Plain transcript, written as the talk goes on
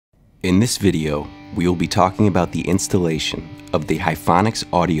In this video, we will be talking about the installation of the Hifonics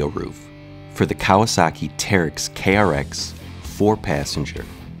audio roof for the Kawasaki KRX 4-passenger.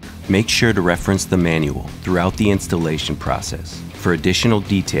 Make sure to reference the manual throughout the installation process for additional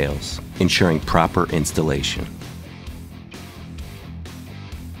details ensuring proper installation.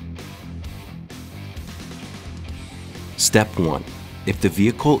 Step 1. If the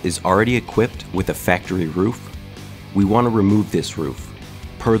vehicle is already equipped with a factory roof, we want to remove this roof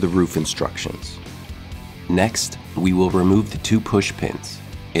per the roof instructions. Next, we will remove the 2 push pins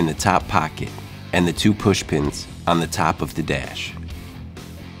in the top pocket and the 2 push pins on the top of the dash.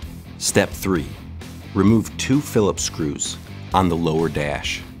 Step 3. Remove 2 Phillips screws on the lower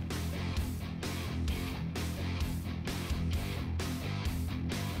dash.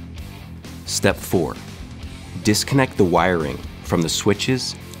 Step 4. Disconnect the wiring from the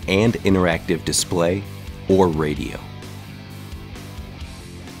switches and interactive display or radio.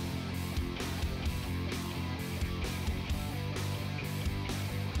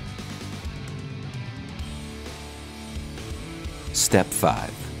 Step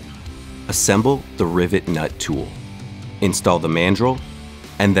 5. Assemble the rivet nut tool. Install the mandrel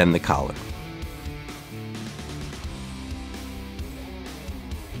and then the collar.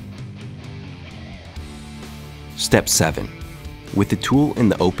 Step 7. With the tool in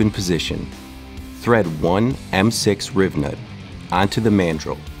the open position, thread 1 M6 riv nut onto the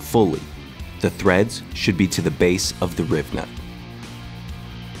mandrel fully. The threads should be to the base of the riv nut.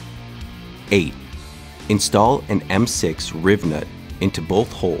 8. Install an M6 riv nut into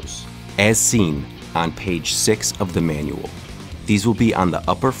both holes, as seen on page 6 of the manual. These will be on the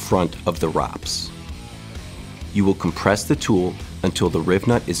upper front of the ROPS. You will compress the tool until the riv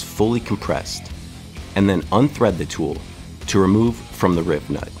nut is fully compressed, and then unthread the tool to remove from the riv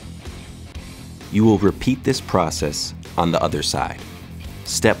nut. You will repeat this process on the other side.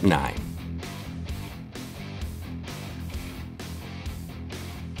 Step 9.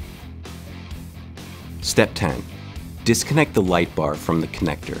 Step 10. Disconnect the light bar from the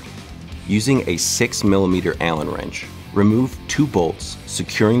connector. Using a 6mm Allen wrench, remove 2 bolts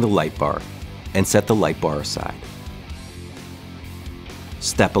securing the light bar and set the light bar aside.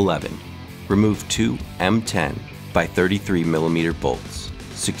 Step 11. Remove 2 M10 by 33mm bolts,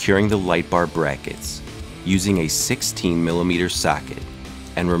 securing the light bar brackets using a 16mm socket,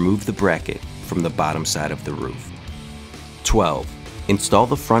 and remove the bracket from the bottom side of the roof. 12. Install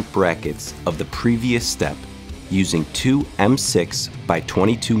the front brackets of the previous step using 2 M6 by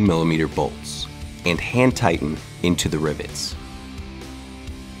 22mm bolts and hand tighten into the rivets.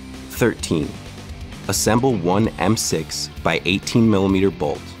 13. Assemble 1 M6 by 18mm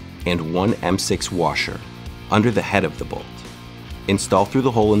bolt and 1 M6 washer under the head of the bolt. Install through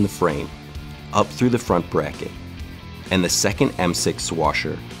the hole in the frame, up through the front bracket, and the second M6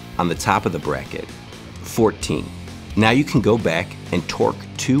 washer on the top of the bracket. 14. Now you can go back and torque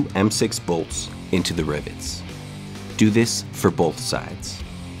 2 M6 bolts into the rivets. Do this for both sides.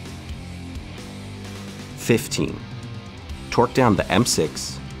 15. Torque down the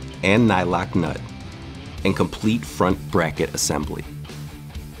M6 and nylock nut and complete front bracket assembly.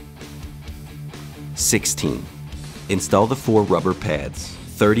 16. Install the 4 rubber pads,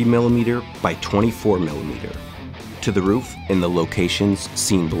 30mm by 24mm, to the roof in the locations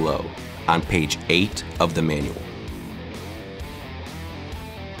seen below on page 8 of the manual.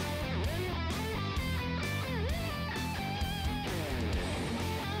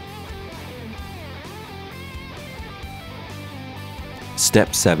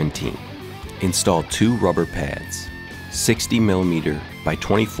 Step 17. Install 2 rubber pads, 60mm by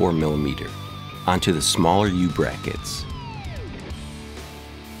 24mm, onto the smaller U-brackets.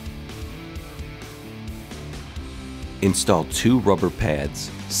 Install 2 rubber pads,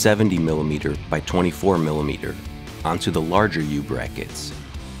 70mm by 24mm, onto the larger U-brackets.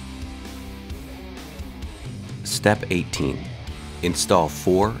 Step 18. Install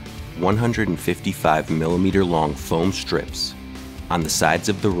 4 155mm long foam strips on the sides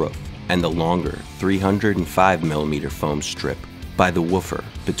of the roof and the longer 305mm foam strip by the woofer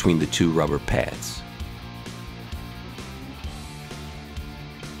between the 2 rubber pads.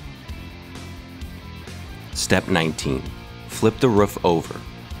 Step 19. Flip the roof over.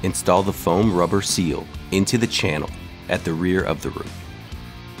 Install the foam rubber seal into the channel at the rear of the roof.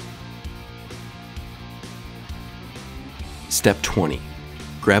 Step 20.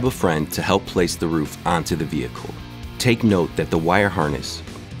 Grab a friend to help place the roof onto the vehicle. Take note that the wire harness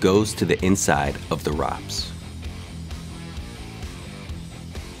goes to the inside of the ROPS.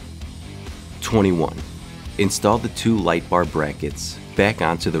 21. Install the 2 light bar brackets back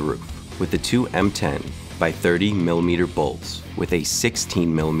onto the roof with the 2 M10 by 30 mm bolts with a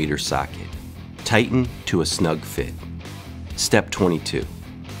 16 mm socket. Tighten to a snug fit. Step 22.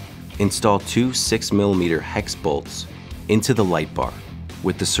 Install two 6 mm hex bolts into the light bar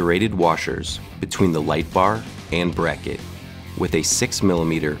with the serrated washers between the light bar and bracket with a 6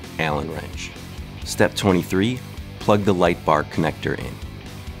 mm Allen wrench. Step 23. Plug the light bar connector in.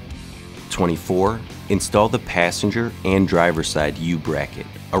 24. Install the passenger and driver side U-bracket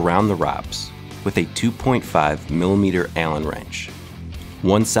around the ROPS with a 2.5 mm Allen wrench,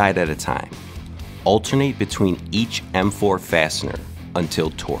 one side at a time. Alternate between each M4 fastener until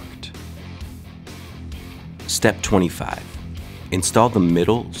torqued. Step 25. Install the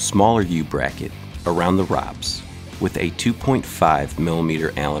middle, smaller U-bracket around the ROPS with a 2.5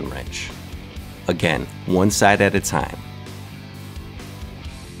 mm Allen wrench. Again, one side at a time.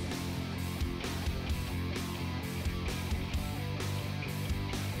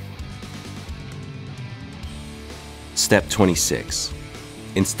 Step 26.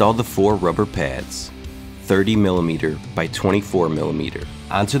 Install the 4 rubber pads, 30 mm by 24 mm,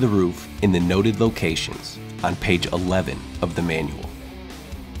 onto the roof in the noted locations on page 11 of the manual.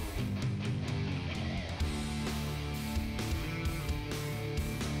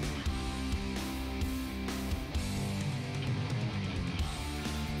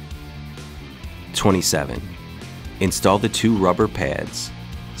 Install the 2 rubber pads,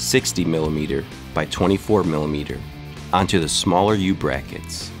 60 mm by 24 mm, onto the smaller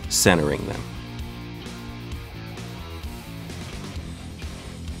U-brackets, centering them.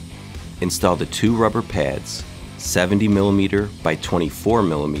 Install the 2 rubber pads, 70 mm by 24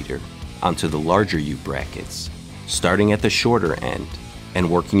 mm, onto the larger U-brackets, starting at the shorter end and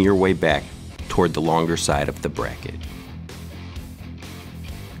working your way back toward the longer side of the bracket.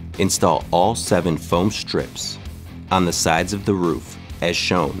 Install all 7 foam strips on the sides of the roof as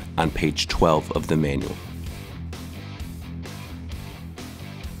shown on page 12 of the manual.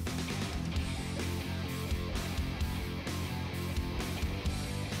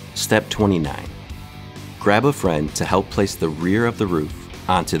 Step 29. Grab a friend to help place the rear of the roof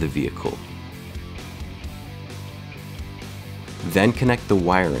onto the vehicle. Then connect the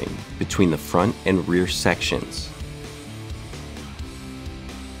wiring between the front and rear sections.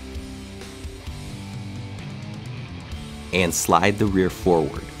 And slide the rear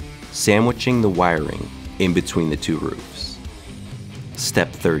forward, sandwiching the wiring in between the 2 roofs.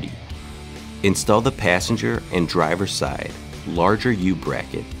 Step 30. Install the passenger and driver side larger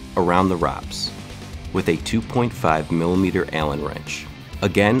U-bracket around the ROPS with a 2.5 mm Allen wrench,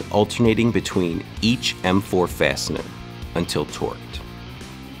 again alternating between each M4 fastener until torqued.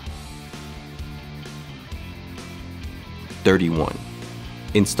 31.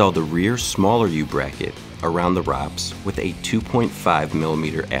 Install the rear smaller U-bracket around the ROPS with a 2.5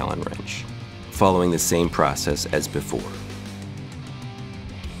 mm Allen wrench, following the same process as before.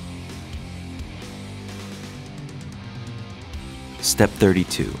 Step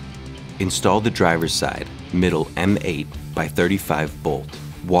 32. Install the driver's side middle M8 by 35 bolt,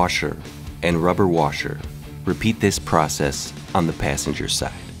 washer, and rubber washer. Repeat this process on the passenger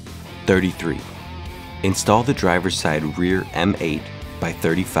side. 33. Install the driver's side rear M8 by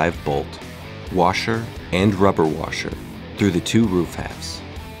 35 bolt, washer, and rubber washer through the 2 roof halves,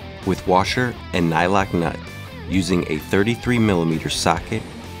 with washer and nylock nut using a 33 mm socket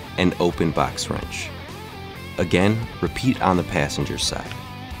and open box wrench. Again, repeat on the passenger side.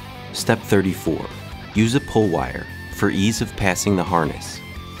 Step 34. Use a pull wire for ease of passing the harness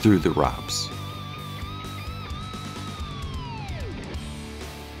through the ROPS.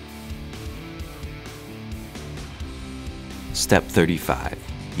 Step 35.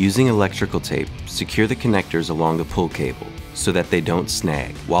 Using electrical tape, secure the connectors along the pull cable so that they don't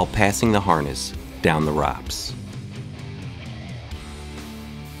snag while passing the harness down the ROPS.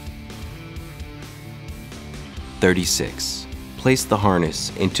 Place the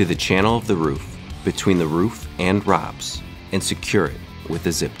harness into the channel of the roof between the roof and ROPS and secure it with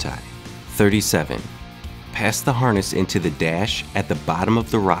a zip tie. 37. Pass the harness into the dash at the bottom of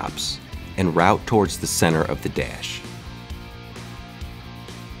the ROPS and route towards the center of the dash.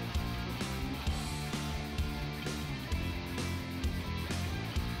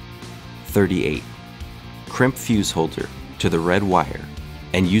 38. Crimp fuse holder to the red wire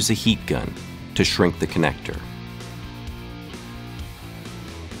and use a heat gun to shrink the connector.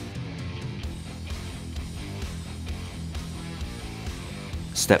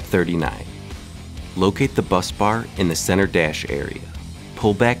 Step 39. Locate the bus bar in the center dash area.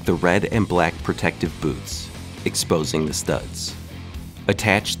 Pull back the red and black protective boots, exposing the studs.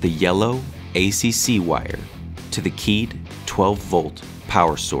 Attach the yellow ACC wire to the keyed 12-volt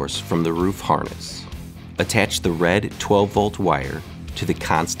power source from the roof harness. Attach the red 12-volt wire to the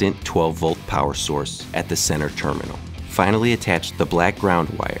constant 12-volt power source at the center terminal. Finally, attach the black ground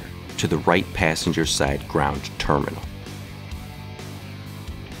wire to the right passenger side ground terminal.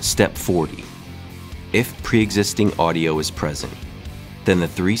 Step 40. If pre-existing audio is present, then the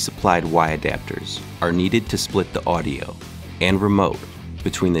 3 supplied Y adapters are needed to split the audio and remote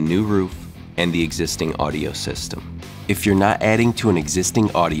between the new roof and the existing audio system. If you're not adding to an existing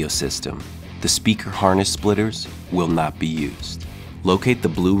audio system, the speaker harness splitters will not be used. Locate the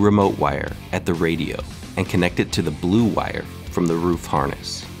blue remote wire at the radio and connect it to the blue wire from the roof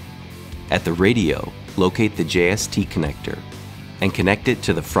harness. At the radio, locate the JST connector and connect it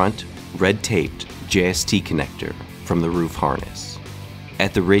to the front red taped JST connector from the roof harness.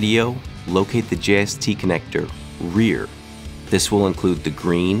 At the radio, locate the JST connector rear. This will include the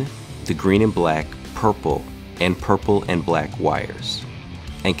green and black, purple and black wires,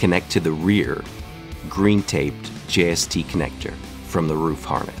 and connect to the rear green taped JST connector from the roof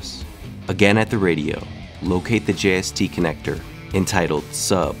harness. Again at the radio, locate the JST connector entitled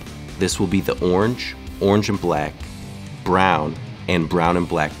sub. This will be the orange and black, brown and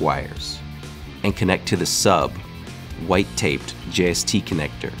black wires, and connect to the sub white taped JST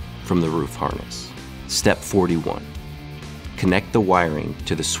connector from the roof harness. Step 41. Connect the wiring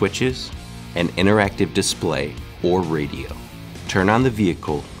to the switches and interactive display or radio. Turn on the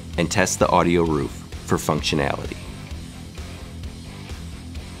vehicle and test the audio roof for functionality.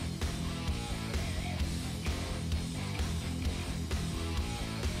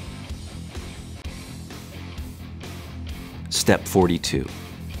 Step 42.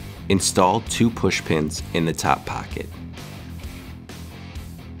 Install 2 push pins in the top pocket.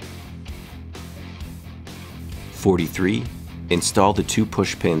 43. Install the 2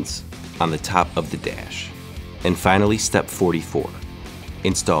 push pins on the top of the dash. And finally, step 44.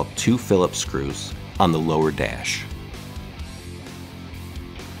 Install 2 Phillips screws on the lower dash.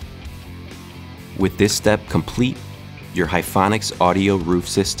 With this step complete, your Hifonics audio roof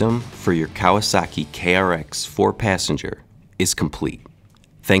system for your Kawasaki KRX 4-passenger is complete.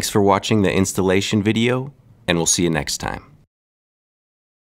 Thanks for watching the installation video, and we'll see you next time.